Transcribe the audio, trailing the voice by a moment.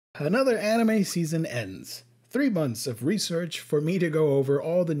Another anime season ends. 3 months of research for me to go over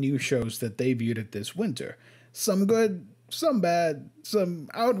all the new shows that debuted this winter. Some good, some bad, some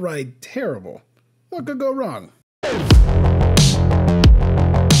outright terrible. What could go wrong?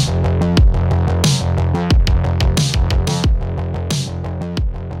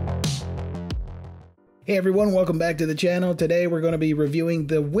 Hey everyone, welcome back to the channel. Today we're going to be reviewing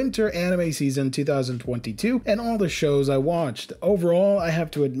the winter anime season 2022 and all the shows I watched. Overall, I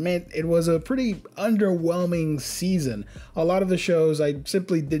have to admit it was a pretty underwhelming season. A lot of the shows I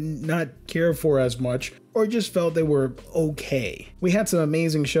simply did not care for as much, or just felt they were okay. We had some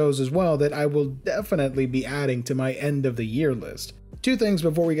amazing shows as well that I will definitely be adding to my end of the year list. Two things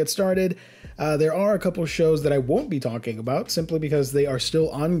before we get started. There are a couple shows that I won't be talking about simply because they are still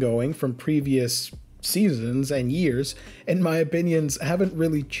ongoing from previous seasons and years, and my opinions haven't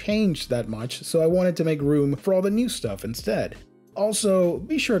really changed that much, so I wanted to make room for all the new stuff instead. Also,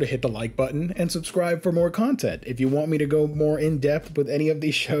 be sure to hit the like button and subscribe for more content. If you want me to go more in depth with any of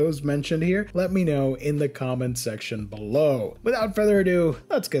these shows mentioned here, let me know in the comments section below. Without further ado,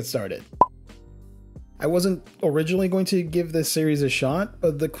 let's get started. I wasn't originally going to give this series a shot,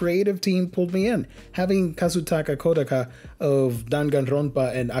 but the creative team pulled me in. Having Kazutaka Kodaka of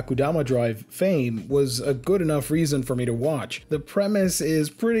Danganronpa and Akudama Drive fame was a good enough reason for me to watch. The premise is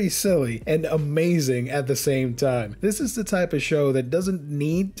pretty silly and amazing at the same time. This is the type of show that doesn't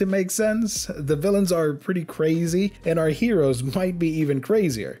need to make sense. The villains are pretty crazy, and our heroes might be even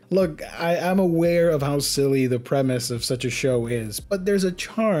crazier. Look, I'm aware of how silly the premise of such a show is, but there's a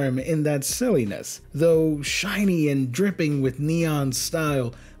charm in that silliness. Though shiny and dripping with neon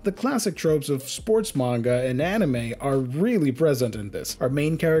style, the classic tropes of sports manga and anime are really present in this. Our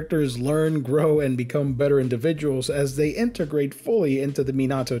main characters learn, grow, and become better individuals as they integrate fully into the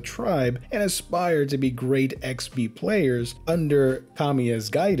Minato tribe and aspire to be great XP players under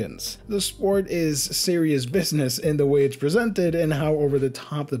Kamiya's guidance. The sport is serious business in the way it's presented and how over the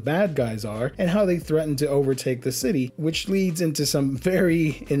top the bad guys are and how they threaten to overtake the city, which leads into some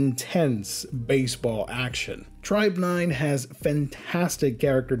very intense baseball action. Tribe 9 has fantastic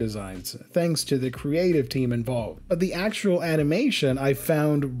character designs, thanks to the creative team involved, but the actual animation I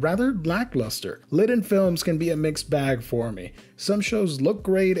found rather lackluster. Lit films can be a mixed bag for me. Some shows look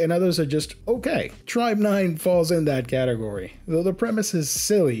great and others are just okay. Tribe 9 falls in that category. Though the premise is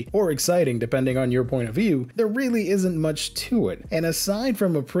silly, or exciting depending on your point of view, there really isn't much to it, and aside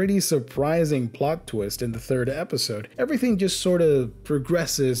from a pretty surprising plot twist in the 3rd episode, everything just sort of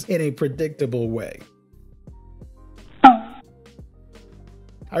progresses in a predictable way.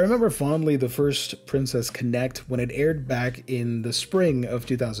 I remember fondly the first Princess Connect when it aired back in the spring of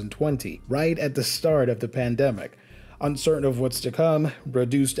 2020, right at the start of the pandemic. Uncertain of what's to come,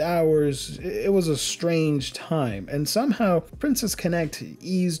 reduced hours, it was a strange time, and somehow Princess Connect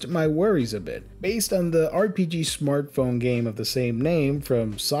eased my worries a bit. Based on the RPG smartphone game of the same name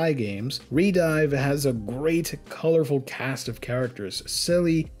from Cygames, Redive has a great, colorful cast of characters,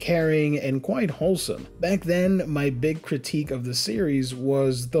 silly, caring, and quite wholesome. Back then, my big critique of the series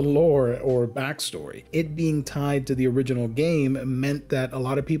was the lore or backstory. It being tied to the original game meant that a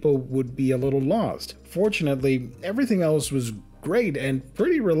lot of people would be a little lost. Fortunately, everything else was great and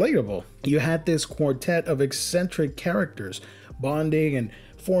pretty relatable. You had this quartet of eccentric characters bonding and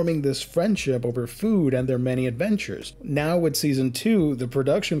forming this friendship over food and their many adventures. Now with season 2, the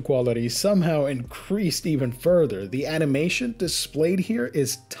production quality somehow increased even further. The animation displayed here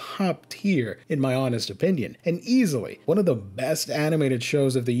is top tier in my honest opinion, and easily one of the best animated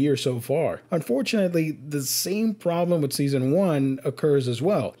shows of the year so far. Unfortunately, the same problem with season 1 occurs as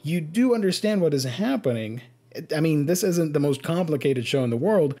well. You do understand what is happening. I mean, this isn't the most complicated show in the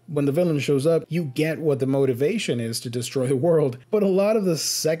world. When the villain shows up, you get what the motivation is to destroy the world, but a lot of the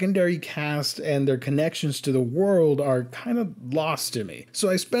secondary cast and their connections to the world are kind of lost to me. So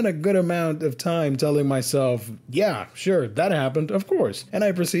I spent a good amount of time telling myself, yeah, sure, that happened, of course, and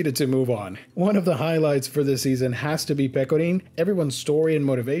I proceeded to move on. One of the highlights for this season has to be Pecorin. Everyone's story and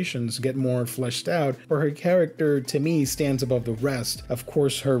motivations get more fleshed out, but her character, to me, stands above the rest. Of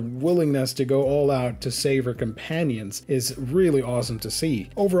course, her willingness to go all out to save her companions is really awesome to see.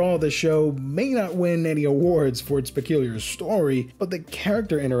 Overall, the show may not win any awards for its peculiar story, but the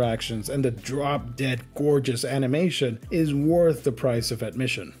character interactions and the drop-dead gorgeous animation is worth the price of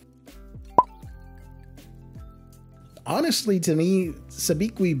admission. Honestly, to me,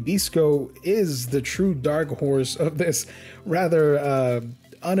 Sabikui Bisco is the true dark horse of this rather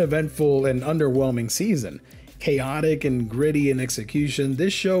uneventful and underwhelming season. Chaotic and gritty in execution,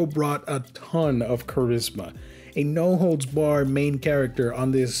 this show brought a ton of charisma. A no-holds-barred main character on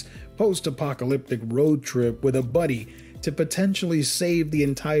this post-apocalyptic road trip with a buddy to potentially save the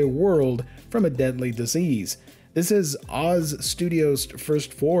entire world from a deadly disease. This is Oz Studios'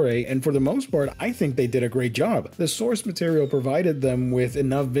 first foray, and for the most part, I think they did a great job. The source material provided them with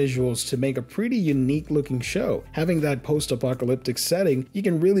enough visuals to make a pretty unique looking show. Having that post-apocalyptic setting, you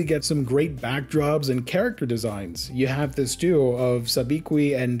can really get some great backdrops and character designs. You have this duo of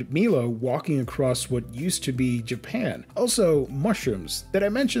Sabikui and Milo walking across what used to be Japan. Also, mushrooms. Did I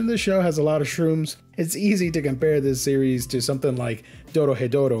mention this show has a lot of shrooms? It's easy to compare this series to something like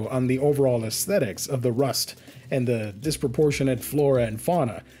Dorohedoro on the overall aesthetics of the rust and the disproportionate flora and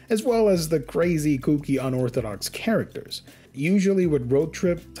fauna, as well as the crazy, kooky, unorthodox characters. Usually with road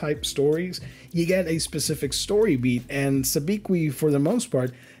trip type stories, you get a specific story beat, and Sabikui, for the most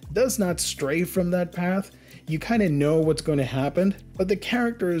part, does not stray from that path. You kind of know what's going to happen, but the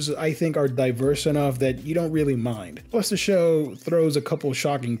characters, I think, are diverse enough that you don't really mind. Plus, the show throws a couple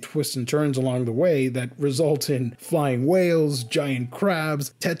shocking twists and turns along the way that result in flying whales, giant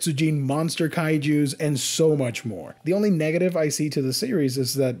crabs, Tetsujin monster kaijus, and so much more. The only negative I see to the series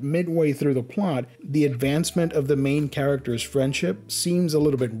is that midway through the plot, the advancement of the main character's friendship seems a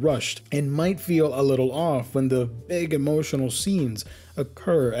little bit rushed and might feel a little off when the big emotional scenes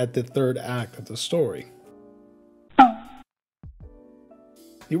occur at the third act of the story.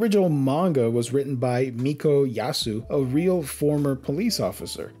 The original manga was written by Miko Yasu, a real former police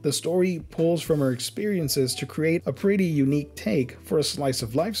officer. The story pulls from her experiences to create a pretty unique take for a slice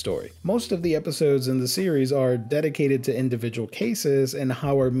of life story. Most of the episodes in the series are dedicated to individual cases and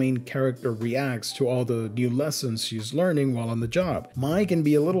how our main character reacts to all the new lessons she's learning while on the job. Mai can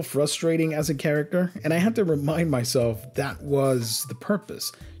be a little frustrating as a character, and I have to remind myself that was the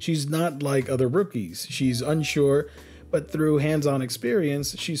purpose. She's not like other rookies. She's unsure, but through hands-on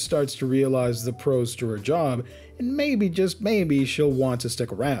experience, she starts to realize the pros to her job, and maybe, just maybe, she'll want to stick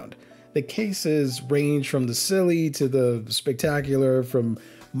around. The cases range from the silly to the spectacular, from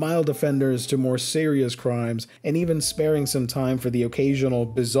mild offenders to more serious crimes, and even sparing some time for the occasional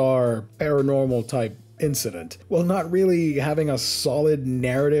bizarre, paranormal type incident. While not really having a solid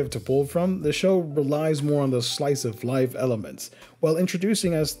narrative to pull from, the show relies more on the slice of life elements, while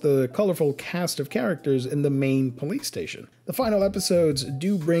introducing us the colorful cast of characters in the main police station. The final episodes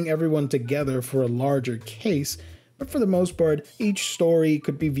do bring everyone together for a larger case, but for the most part, each story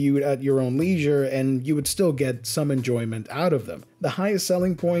could be viewed at your own leisure and you would still get some enjoyment out of them. The highest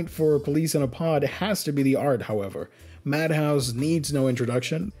selling point for Police in a Pod has to be the art, however. Madhouse needs no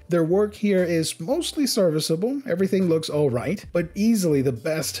introduction. Their work here is mostly serviceable, everything looks alright, but easily the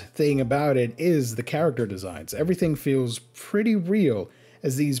best thing about it is the character designs. Everything feels pretty real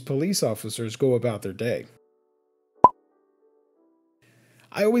as these police officers go about their day.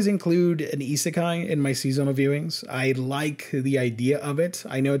 I always include an isekai in my seasonal viewings. I like the idea of it.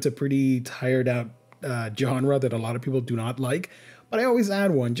 I know it's a pretty tired out genre that a lot of people do not like, but I always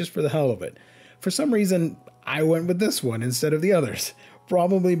add one just for the hell of it. For some reason, I went with this one instead of the others.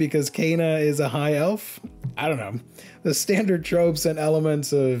 Probably because Kana is a high elf? I don't know. The standard tropes and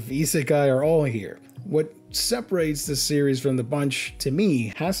elements of isekai are all here. What separates this series from the bunch, to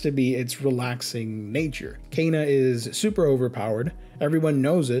me, has to be its relaxing nature. Kana is super overpowered, everyone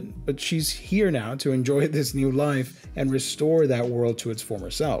knows it, but she's here now to enjoy this new life and restore that world to its former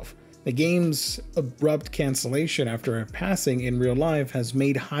self. The game's abrupt cancellation after her passing in real life has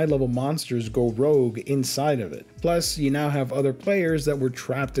made high-level monsters go rogue inside of it. Plus, you now have other players that were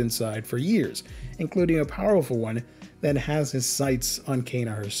trapped inside for years, including a powerful one that has his sights on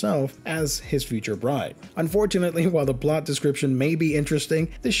Kana herself as his future bride. Unfortunately, while the plot description may be interesting,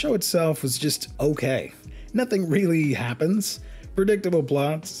 the show itself was just okay. Nothing really happens. Predictable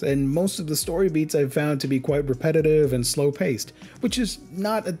plots, and most of the story beats I've found to be quite repetitive and slow-paced, which is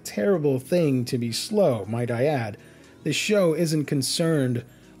not a terrible thing to be slow, might I add. The show isn't concerned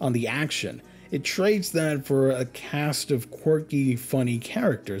on the action. It trades that for a cast of quirky, funny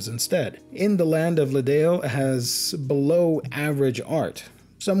characters instead. In the Land of Ladale has below-average art,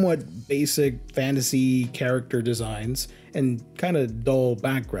 somewhat basic fantasy character designs, and kinda dull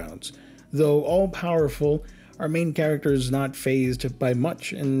backgrounds. Though all-powerful, our main character is not fazed by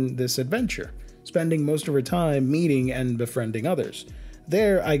much in this adventure, spending most of her time meeting and befriending others.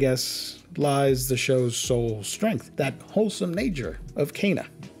 There, I guess, lies the show's sole strength, that wholesome nature of Kana.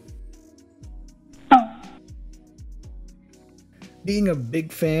 Being a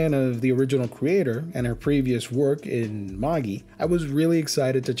big fan of the original creator and her previous work in Magi, I was really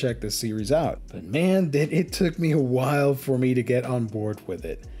excited to check this series out. But man, it took me a while for me to get on board with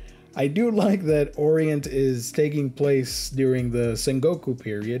it. I do like that Orient is taking place during the Sengoku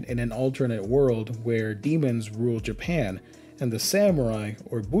period in an alternate world where demons rule Japan and the samurai,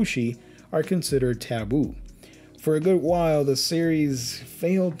 or bushi, are considered taboo. For a good while, the series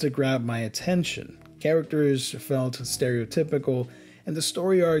failed to grab my attention. Characters felt stereotypical, and the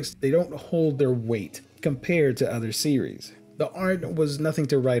story arcs, they don't hold their weight compared to other series. The art was nothing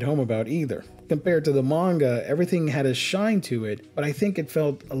to write home about either. Compared to the manga, everything had a shine to it, but I think it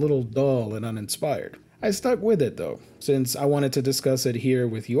felt a little dull and uninspired. I stuck with it though, since I wanted to discuss it here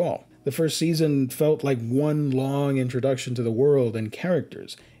with you all. The first season felt like one long introduction to the world and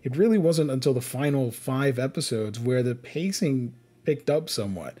characters. It really wasn't until the final 5 episodes where the pacing picked up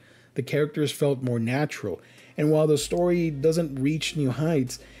somewhat. The characters felt more natural, and while the story doesn't reach new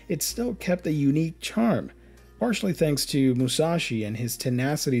heights, it still kept a unique charm, partially thanks to Musashi and his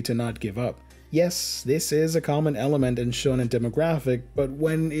tenacity to not give up. Yes, this is a common element in shonen demographic, but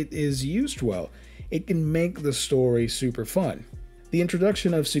when it is used well, it can make the story super fun. The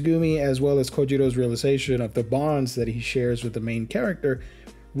introduction of Tsugumi as well as Kojiro's realization of the bonds that he shares with the main character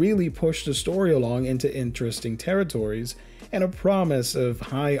really pushed the story along into interesting territories and a promise of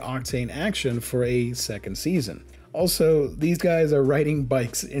high-octane action for a second season. Also, these guys are riding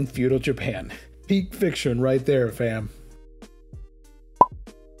bikes in feudal Japan. Peak fiction right there, fam.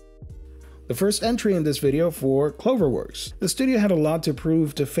 The first entry in this video for Cloverworks. The studio had a lot to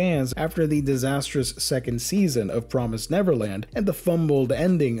prove to fans after the disastrous second season of Promised Neverland and the fumbled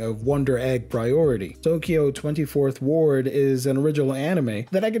ending of Wonder Egg Priority. Tokyo 24th Ward is an original anime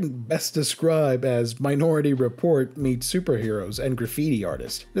that I can best describe as Minority Report meets superheroes and graffiti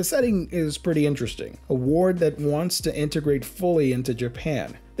artists. The setting is pretty interesting. A ward that wants to integrate fully into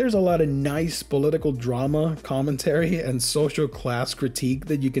Japan. There's a lot of nice political drama, commentary, and social class critique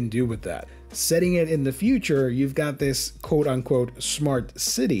that you can do with that. Setting it in the future, you've got this quote-unquote smart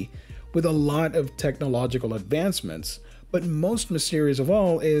city with a lot of technological advancements, but most mysterious of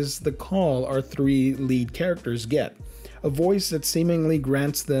all is the call our 3 lead characters get. A voice that seemingly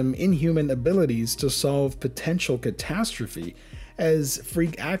grants them inhuman abilities to solve potential catastrophe as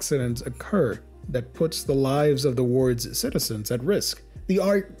freak accidents occur that puts the lives of the ward's citizens at risk. The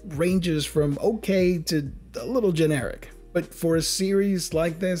art ranges from okay to a little generic, but for a series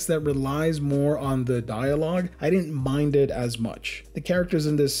like this that relies more on the dialogue, I didn't mind it as much. The characters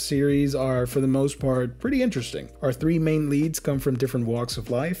in this series are, for the most part, pretty interesting. Our 3 main leads come from different walks of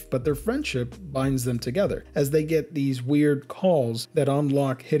life, but their friendship binds them together. As they get these weird calls that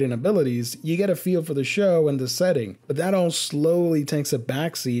unlock hidden abilities, you get a feel for the show and the setting, but that all slowly takes a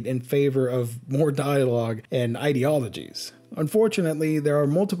backseat in favor of more dialogue and ideologies. Unfortunately, there are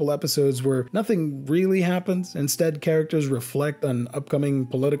multiple episodes where nothing really happens. Instead, characters reflect on upcoming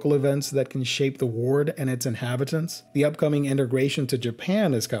political events that can shape the ward and its inhabitants. The upcoming integration to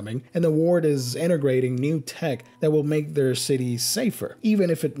Japan is coming, and the ward is integrating new tech that will make their city safer, even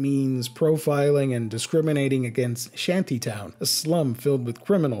if it means profiling and discriminating against Shantytown, a slum filled with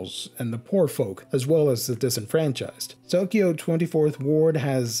criminals and the poor folk, as well as the disenfranchised. Tokyo 24th Ward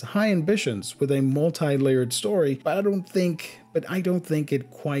has high ambitions with a multi-layered story, but I don't think it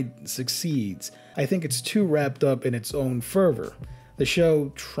quite succeeds. I think it's too wrapped up in its own fervor. The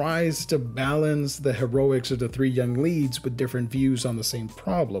show tries to balance the heroics of the 3 young leads with different views on the same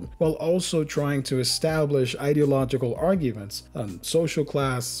problem, while also trying to establish ideological arguments on social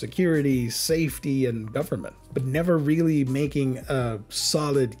class, security, safety, and government, but never really making a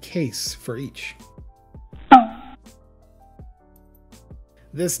solid case for each.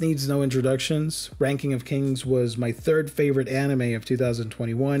 This needs no introductions. Ranking of Kings was my 3rd favorite anime of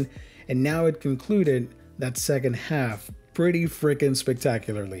 2021, and now it concluded that second half pretty frickin'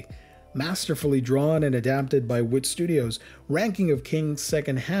 spectacularly. Masterfully drawn and adapted by Wit Studios, Ranking of Kings'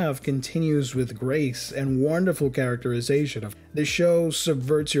 second half continues with grace and wonderful characterization of the show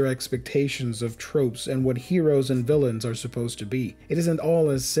subverts your expectations of tropes and what heroes and villains are supposed to be. It isn't all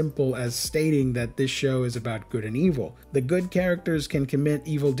as simple as stating that this show is about good and evil. The good characters can commit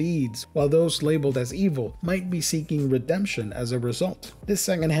evil deeds, while those labeled as evil might be seeking redemption as a result. This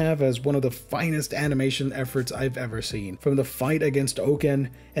second half has one of the finest animation efforts I've ever seen, from the fight against Oken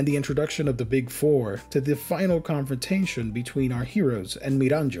and the introduction of the Big Four to the final confrontation between our heroes and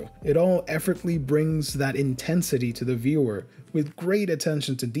Miranjo. It all effortlessly brings that intensity to the viewer, with great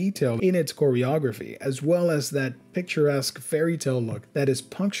attention to detail in its choreography, as well as that picturesque fairy tale look that is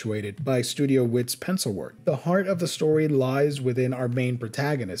punctuated by Studio Wit's pencil work. The heart of the story lies within our main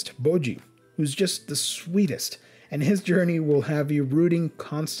protagonist, Boji, who's just the sweetest, and his journey will have you rooting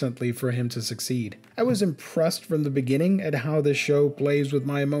constantly for him to succeed. I was impressed from the beginning at how this show plays with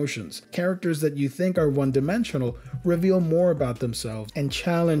my emotions. Characters that you think are one-dimensional reveal more about themselves and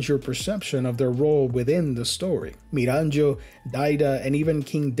challenge your perception of their role within the story. Miranjo, Daida, and even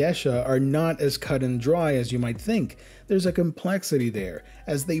King Desha are not as cut and dry as you might think. There's a complexity there,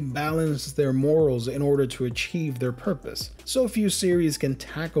 as they balance their morals in order to achieve their purpose. So few series can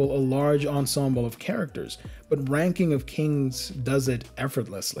tackle a large ensemble of characters, but Ranking of Kings does it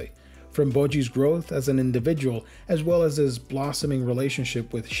effortlessly. From Boji's growth as an individual, as well as his blossoming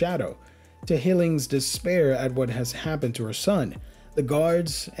relationship with Shadow, to Hilling's despair at what has happened to her son, the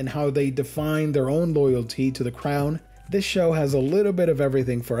guards and how they define their own loyalty to the crown. This show has a little bit of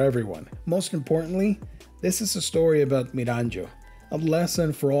everything for everyone. Most importantly, this is a story about Miranjo, a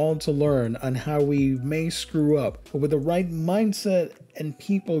lesson for all to learn on how we may screw up, but with the right mindset and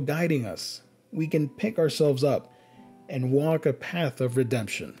people guiding us, we can pick ourselves up and walk a path of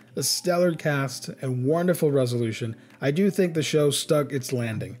redemption. A stellar cast and wonderful resolution. I do think the show stuck its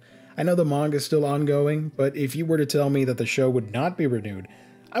landing. I know the manga is still ongoing, but if you were to tell me that the show would not be renewed,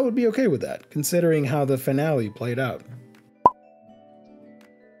 I would be okay with that, considering how the finale played out.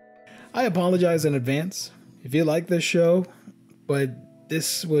 I apologize in advance if you like this show, but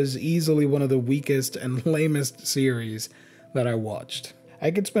this was easily one of the weakest and lamest series that I watched.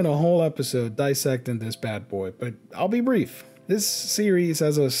 I could spend a whole episode dissecting this bad boy, but I'll be brief. This series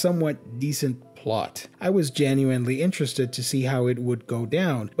has a somewhat decent plot. I was genuinely interested to see how it would go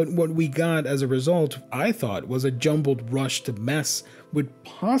down, but what we got as a result, I thought, was a jumbled rushed mess with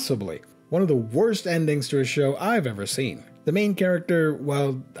possibly one of the worst endings to a show I've ever seen. The main character,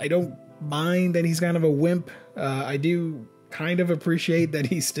 while I don't mind that he's kind of a wimp, I do kind of appreciate that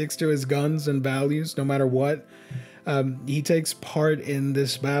he sticks to his guns and values no matter what. He takes part in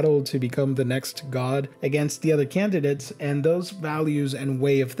this battle to become the next god against the other candidates, and those values and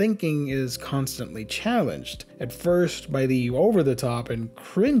way of thinking is constantly challenged. At first by the over-the-top and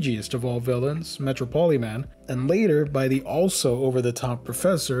cringiest of all villains, Metropoliman, and later by the also over-the-top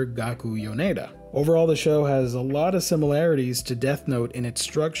professor, Gaku Yoneda. Overall, the show has a lot of similarities to Death Note in its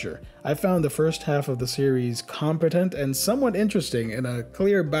structure. I found the first half of the series competent and somewhat interesting in a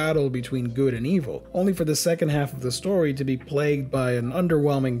clear battle between good and evil, only for the second half of the story to be plagued by an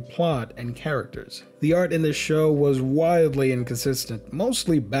underwhelming plot and characters. The art in this show was wildly inconsistent,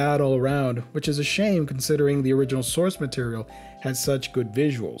 mostly bad all around, which is a shame considering the original source material had such good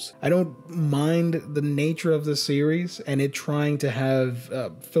visuals. I don't mind the nature of the series and it trying to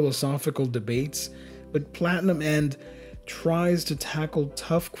have philosophical debates, but Platinum End tries to tackle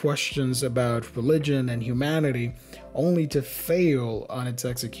tough questions about religion and humanity only to fail on its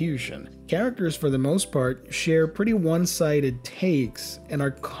execution. Characters, for the most part, share pretty one-sided takes and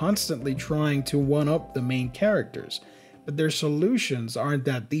are constantly trying to one-up the main characters, but their solutions aren't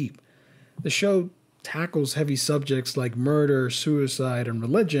that deep. The show tackles heavy subjects like murder, suicide, and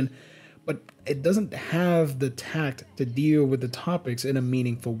religion, but it doesn't have the tact to deal with the topics in a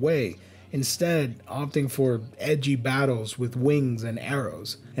meaningful way, instead opting for edgy battles with wings and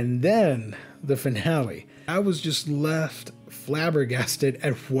arrows. And then the finale. I was just left flabbergasted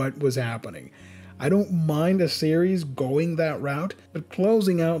at what was happening. I don't mind a series going that route, but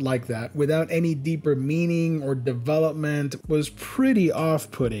closing out like that without any deeper meaning or development was pretty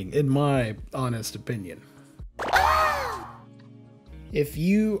off-putting in my honest opinion. If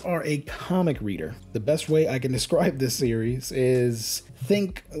you are a comic reader, the best way I can describe this series is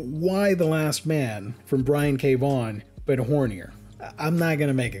think Why the Last Man from Brian K. Vaughan, but hornier. I'm not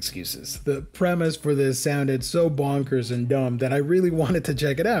gonna make excuses. The premise for this sounded so bonkers and dumb that I really wanted to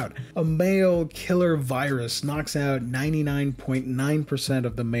check it out. A male killer virus knocks out 99.9%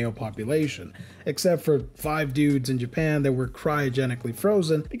 of the male population, except for 5 dudes in Japan that were cryogenically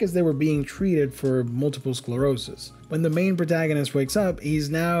frozen because they were being treated for multiple sclerosis. When the main protagonist wakes up, he's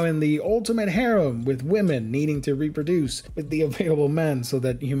now in the ultimate harem with women needing to reproduce with the available men so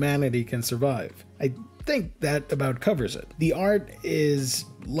that humanity can survive. I think that about covers it. The art is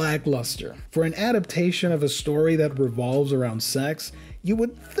lackluster. For an adaptation of a story that revolves around sex, you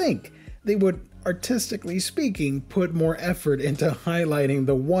would think they would, artistically speaking, put more effort into highlighting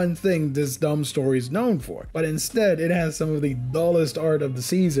the one thing this dumb story is known for. But instead, it has some of the dullest art of the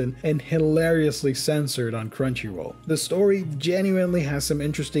season and hilariously censored on Crunchyroll. The story genuinely has some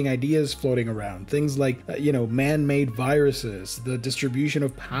interesting ideas floating around. Things like, man-made viruses, the distribution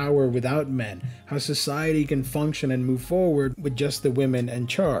of power without men, how society can function and move forward with just the women in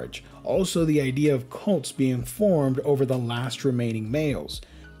charge. Also, the idea of cults being formed over the last remaining males.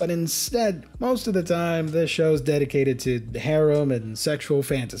 But instead, most of the time, this show is dedicated to harem and sexual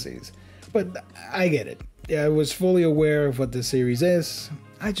fantasies. But I get it. I was fully aware of what this series is.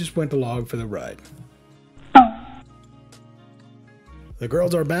 I just went along for the ride. The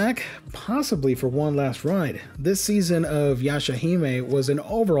girls are back, possibly for one last ride. This season of Yashahime was an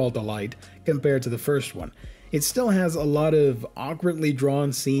overall delight compared to the first one. It still has a lot of awkwardly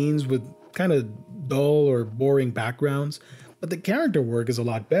drawn scenes with kind of dull or boring backgrounds, but the character work is a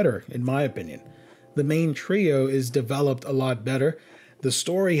lot better, in my opinion. The main trio is developed a lot better. The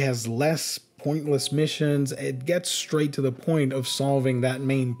story has less pointless missions. It gets straight to the point of solving that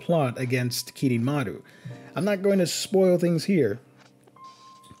main plot against Kirinmaru. I'm not going to spoil things here,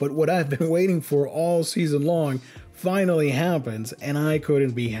 but what I've been waiting for all season long finally happens, and I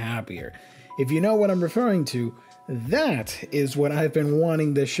couldn't be happier. If you know what I'm referring to, that is what I've been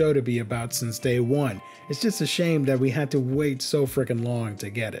wanting this show to be about since day one. It's just a shame that we had to wait so freaking long to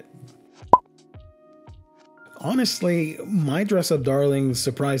get it. Honestly, My Dress Up Darling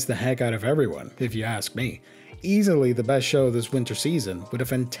surprised the heck out of everyone, if you ask me. Easily the best show this winter season, with a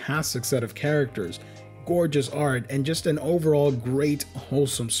fantastic set of characters, gorgeous art, and just an overall great,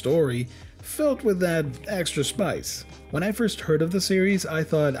 wholesome story filled with that extra spice. When I first heard of the series, I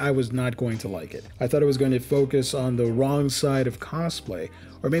thought I was not going to like it. I thought it was going to focus on the wrong side of cosplay,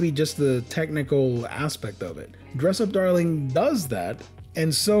 or maybe just the technical aspect of it. Dress Up Darling does that,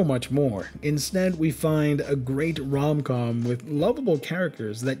 and so much more. Instead, we find a great rom-com with lovable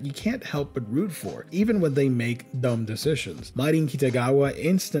characters that you can't help but root for, even when they make dumb decisions. Marin Kitagawa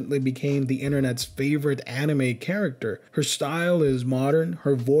instantly became the internet's favorite anime character. Her style is modern,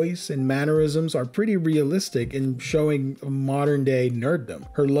 her voice and mannerisms are pretty realistic in showing modern-day nerddom.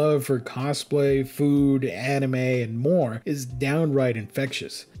 Her love for cosplay, food, anime, and more is downright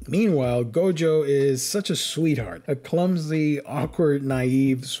infectious. Meanwhile, Gojo is such a sweetheart, a clumsy, awkward,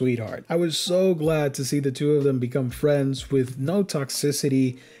 naive sweetheart. I was so glad to see the two of them become friends with no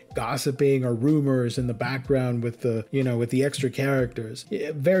toxicity, gossiping or rumors in the background with the extra characters.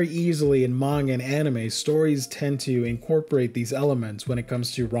 Very easily in manga and anime, stories tend to incorporate these elements when it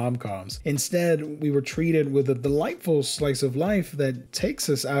comes to rom-coms. Instead, we were treated with a delightful slice of life that takes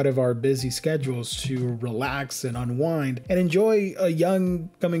us out of our busy schedules to relax and unwind and enjoy a young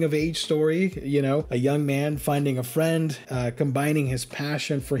coming-of-age story, a young man finding a friend, combining his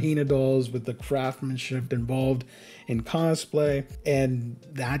passion for Hina dolls with the craftsmanship involved in cosplay, and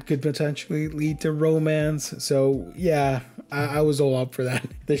that could potentially lead to romance. So yeah, I was all up for that.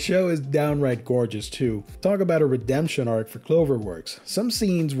 The show is downright gorgeous too. Talk about a redemption arc for Cloverworks. Some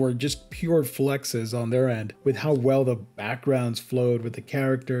scenes were just pure flexes on their end, with how well the backgrounds flowed with the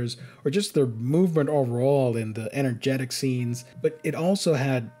characters, or just their movement overall in the energetic scenes, but it also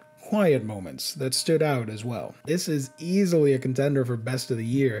had quiet moments that stood out as well. This is easily a contender for best of the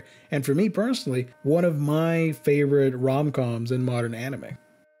year, and for me personally, one of my favorite rom-coms in modern anime.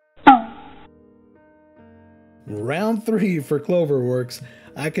 Round 3 for Cloverworks.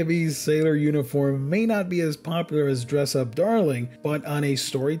 Akabe's sailor uniform may not be as popular as Dress Up Darling, but on a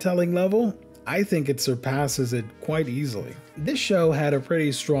storytelling level, I think it surpasses it quite easily. This show had a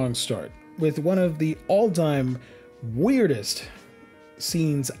pretty strong start, with one of the all-time weirdest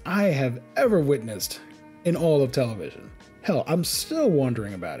scenes I have ever witnessed in all of television. Hell, I'm still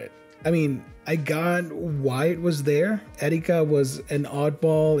wondering about it. I mean, I got why it was there. Erika was an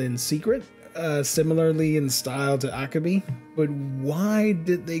oddball in secret, similarly in style to Akabe, but why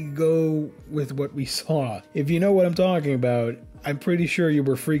did they go with what we saw? If you know what I'm talking about, I'm pretty sure you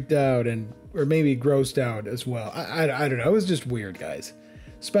were freaked out or maybe grossed out as well. I don't know, it was just weird, guys.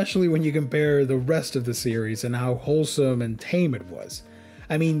 Especially when you compare the rest of the series and how wholesome and tame it was.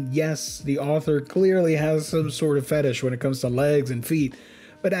 I mean, yes, the author clearly has some sort of fetish when it comes to legs and feet,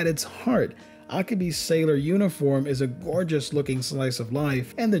 but at its heart, Akabe's sailor uniform is a gorgeous looking slice of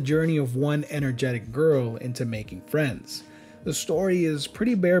life and the journey of one energetic girl into making friends. The story is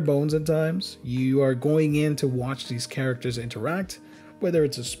pretty bare bones at times. You are going in to watch these characters interact, whether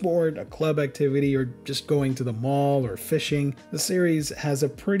it's a sport, a club activity, or just going to the mall or fishing. The series has a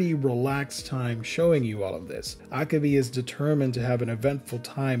pretty relaxed time showing you all of this. Akabe is determined to have an eventful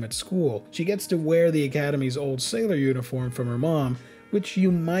time at school. She gets to wear the academy's old sailor uniform from her mom, which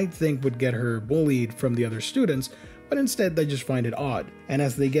you might think would get her bullied from the other students, but instead they just find it odd. And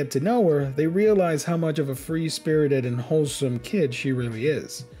as they get to know her, they realize how much of a free-spirited and wholesome kid she really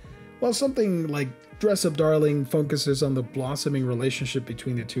is. While something like Dress Up Darling focuses on the blossoming relationship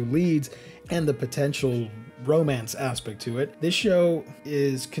between the two leads and the potential romance aspect to it, this show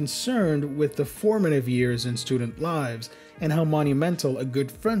is concerned with the formative years in student lives and how monumental a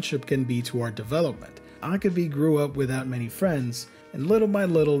good friendship can be to our development. Akabe grew up without many friends, and little by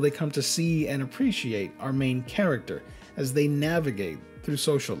little they come to see and appreciate our main character as they navigate through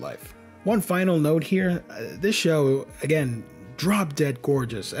social life. One final note here, this show, again, drop-dead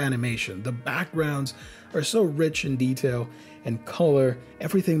gorgeous animation. The backgrounds are so rich in detail and color.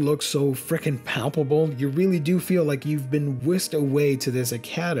 Everything looks so freaking palpable. You really do feel like you've been whisked away to this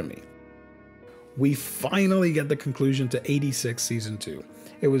academy. We finally get the conclusion to 86 Season 2.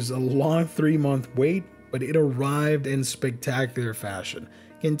 It was a long 3-month wait, but it arrived in spectacular fashion.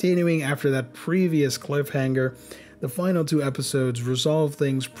 Continuing after that previous cliffhanger, the final 2 episodes resolve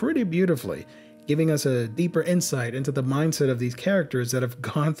things pretty beautifully, giving us a deeper insight into the mindset of these characters that have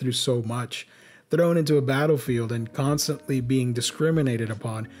gone through so much, thrown into a battlefield and constantly being discriminated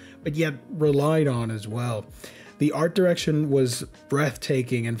upon, but yet relied on as well. The art direction was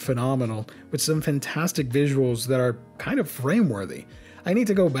breathtaking and phenomenal, with some fantastic visuals that are kind of frame-worthy. I need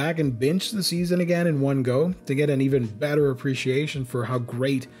to go back and binge the season again in one go to get an even better appreciation for how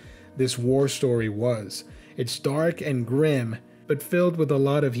great this war story was. It's dark and grim, but filled with a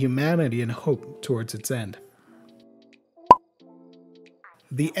lot of humanity and hope towards its end.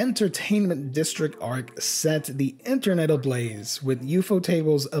 The Entertainment District arc set the internet ablaze with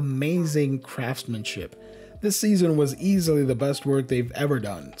Ufotable's amazing craftsmanship. This season was easily the best work they've ever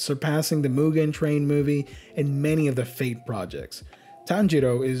done, surpassing the Mugen Train movie and many of the Fate projects.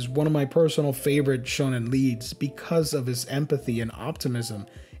 Tanjiro is one of my personal favorite shonen leads because of his empathy and optimism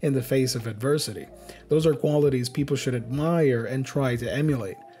in the face of adversity. Those are qualities people should admire and try to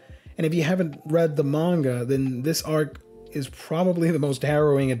emulate. And if you haven't read the manga, then this arc is probably the most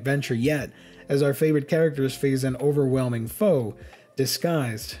harrowing adventure yet, as our favorite characters face an overwhelming foe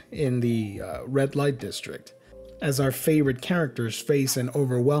disguised in the red light district. Unlike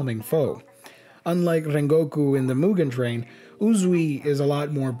Rengoku in the Mugen Train, Uzui is a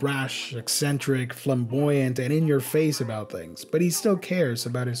lot more brash, eccentric, flamboyant, and in your face about things, but he still cares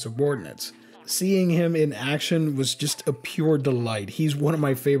about his subordinates. Seeing him in action was just a pure delight. He's one of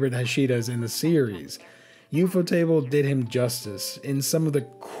my favorite Hashidas in the series. Ufotable did him justice in some of the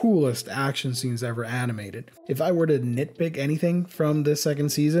coolest action scenes ever animated. If I were to nitpick anything from this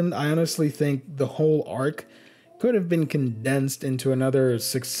second season, I honestly think the whole arc could have been condensed into another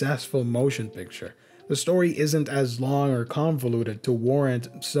successful motion picture. The story isn't as long or convoluted to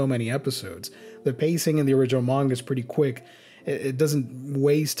warrant so many episodes. The pacing in the original manga is pretty quick. It doesn't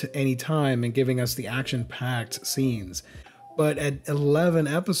waste any time in giving us the action-packed scenes. But at 11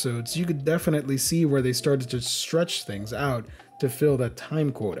 episodes, you could definitely see where they started to stretch things out to fill that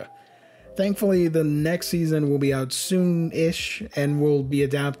time quota. Thankfully, the next season will be out soon-ish, and we'll be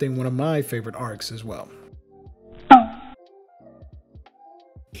adapting one of my favorite arcs as well.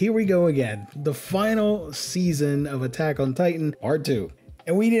 Here we go again, the final season of Attack on Titan Part 2.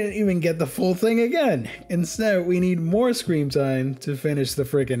 And we didn't even get the full thing again. Instead, we need more screen time to finish the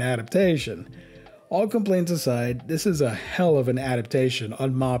freaking adaptation. All complaints aside, this is a hell of an adaptation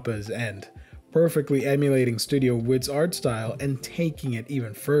on MAPPA's end, perfectly emulating Studio Wit's art style and taking it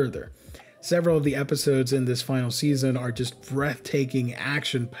even further. Several of the episodes in this final season are just breathtaking,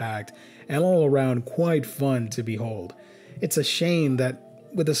 action-packed, and all around quite fun to behold. It's a shame that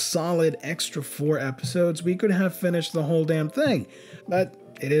with a solid extra 4 episodes, we could have finished the whole damn thing, but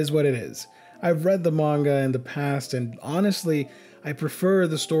it is what it is. I've read the manga in the past, and honestly, I prefer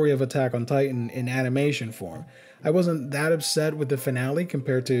the story of Attack on Titan in animation form. I wasn't that upset with the finale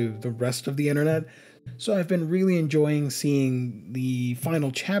compared to the rest of the internet, so I've been really enjoying seeing the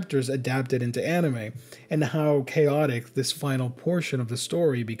final chapters adapted into anime, and how chaotic this final portion of the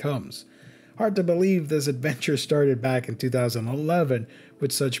story becomes. Hard to believe this adventure started back in 2011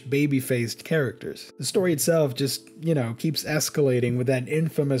 with such baby-faced characters. The story itself just, keeps escalating with that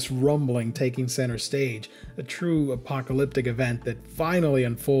infamous rumbling taking center stage, a true apocalyptic event that finally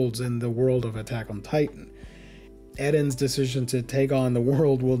unfolds in the world of Attack on Titan. Eden's decision to take on the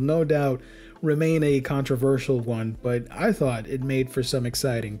world will no doubt remain a controversial one, but I thought it made for some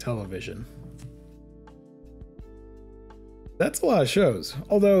exciting television. That's a lot of shows,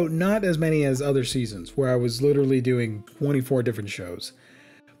 although not as many as other seasons, where I was literally doing 24 different shows.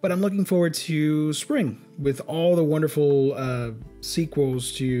 But I'm looking forward to spring, with all the wonderful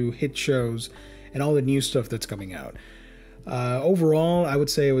sequels to hit shows and all the new stuff that's coming out. Overall, I would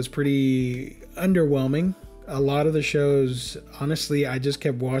say it was pretty underwhelming. A lot of the shows, honestly, I just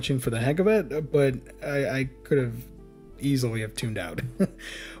kept watching for the heck of it, but I could have easily have tuned out.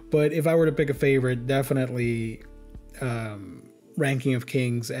 But if I were to pick a favorite, definitely Ranking of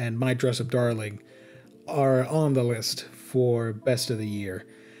Kings and My Dress Up Darling are on the list for best of the year.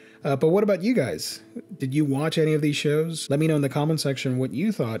 But what about you guys? Did you watch any of these shows? Let me know in the comment section what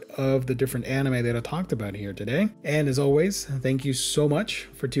you thought of the different anime that I talked about here today. And as always, thank you so much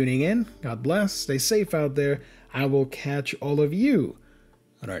for tuning in. God bless. Stay safe out there. I will catch all of you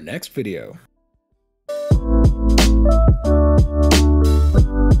on our next video.